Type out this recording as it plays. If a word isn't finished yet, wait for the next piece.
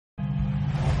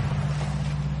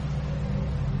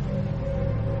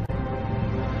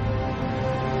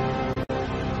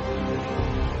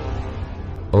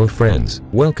Oh friends,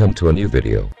 welcome to a new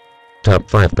video. Top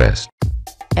 5 Best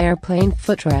Airplane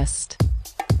footrest.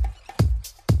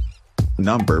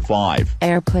 Number 5.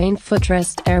 Airplane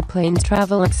footrest. Airplane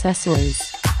travel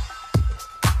accessories.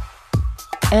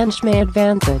 Anchme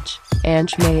advantage.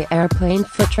 Anchme airplane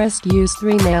footrest use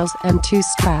 3 nails and 2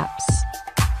 straps.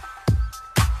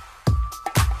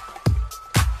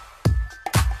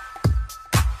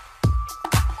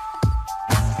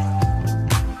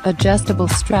 Adjustable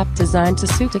strap designed to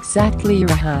suit exactly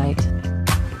your height.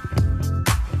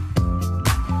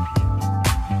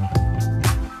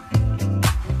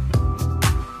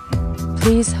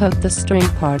 Please hook the string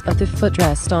part of the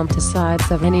footrest onto sides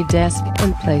of any desk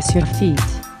and place your feet.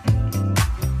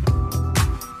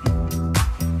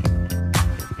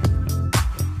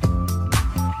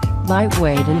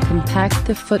 Lightweight and compact,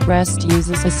 the footrest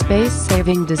uses a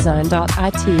space-saving design.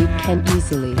 It can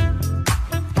easily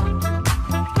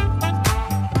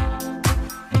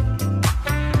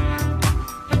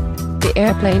The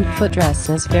airplane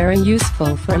footrest is very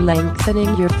useful for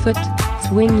lengthening your foot,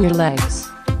 swing your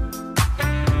legs.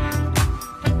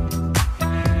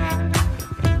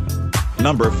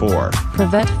 Number 4.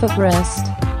 Privet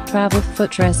footrest. Travel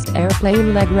footrest.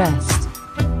 Airplane leg rest.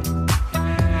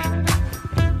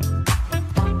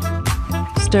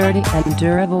 Sturdy and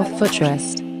durable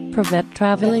footrest. Privet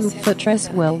traveling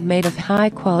footrest, well made of high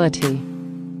quality.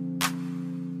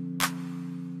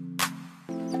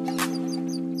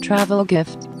 Travel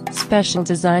gift. Special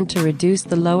designed to reduce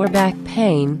the lower back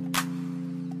pain.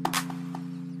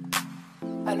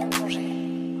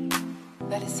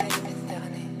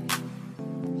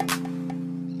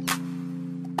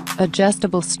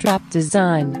 Adjustable strap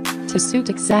design to suit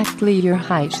exactly your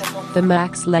height. The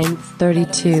max length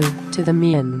 32 to the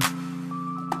min.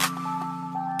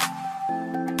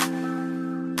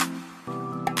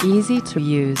 Easy to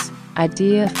use.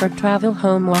 Idea for travel,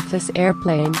 home, office,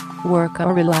 airplane, work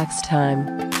or relaxed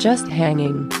time. Just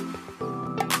hanging.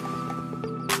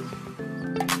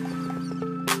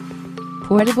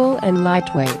 Portable and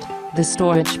lightweight. The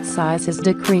storage size is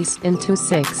decreased into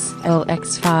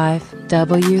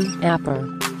 6L×5W upper.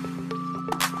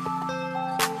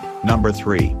 Number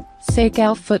 3.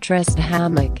 Seikal footrest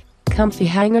hammock. Comfy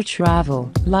hanger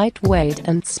travel. Lightweight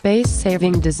and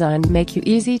space-saving design make you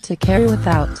easy to carry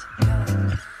without.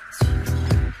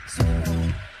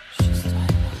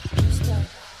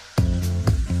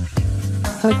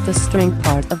 Hook the string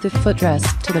part of the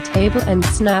footrest to the table and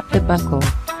snap the buckle.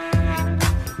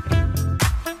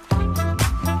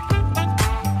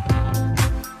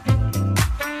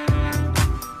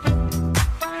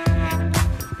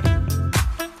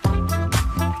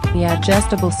 The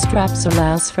adjustable straps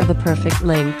allows for the perfect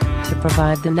length to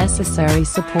provide the necessary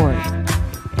support.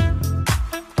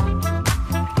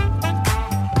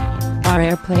 Our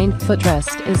airplane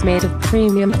footrest is made of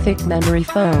premium thick memory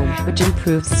foam, which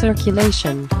improves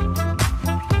circulation.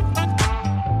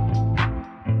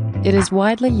 It is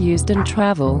widely used in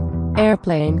travel,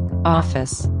 airplane,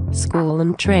 office, school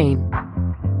and train.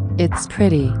 It's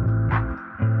pretty.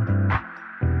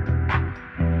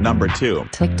 Number 2.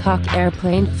 TikTok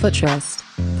airplane footrest.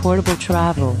 Portable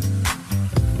travel.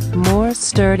 More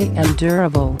sturdy and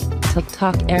durable.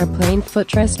 TikTok airplane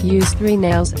footrest use 3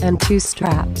 nails and 2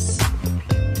 straps.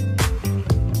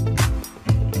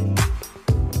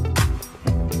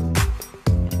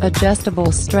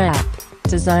 Adjustable strap.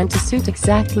 Designed to suit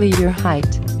exactly your height.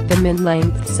 The min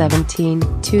length 17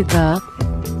 to the.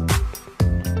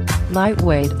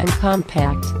 Lightweight and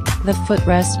compact. The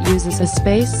footrest uses a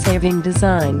space-saving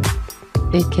design.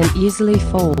 It can easily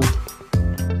fold.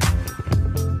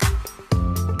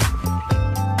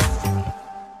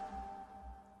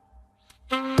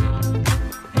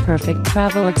 Perfect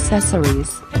travel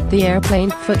accessories. The airplane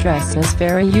footrest is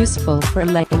very useful for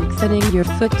lengthening your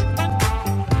foot.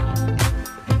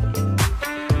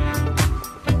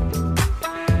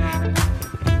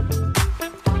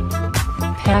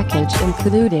 Package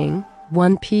including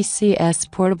 1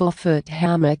 PCS portable foot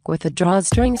hammock with a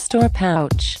drawstring store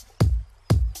pouch.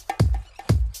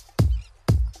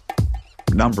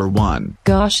 Number 1.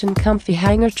 Gaussian comfy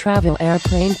hanger travel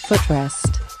airplane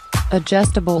footrest.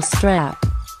 Adjustable strap.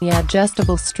 The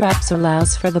adjustable straps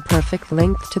allows for the perfect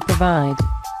length to provide.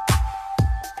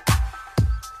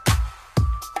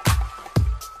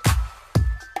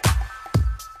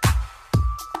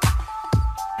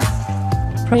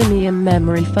 Premium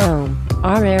memory foam.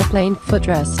 Our airplane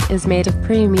footrest is made of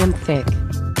premium thick.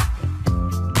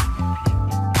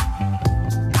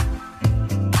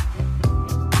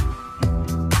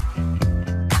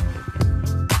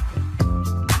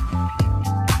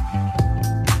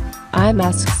 eye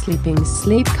mask, sleeping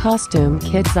sleep costume,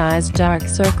 kids eyes, dark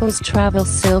circles, travel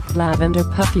silk, lavender,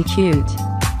 puffy cute.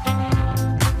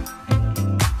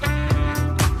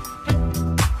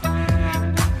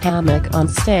 Hammock on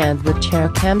stand with chair,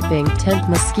 camping tent,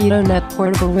 mosquito net,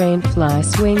 portable rain fly,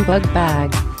 swing bug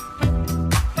bag.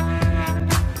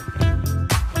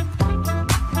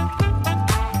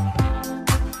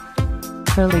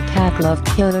 Curly cat glove,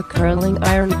 killer curling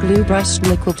iron, glue brush,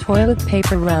 nickel, toilet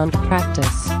paper, round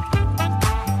practice.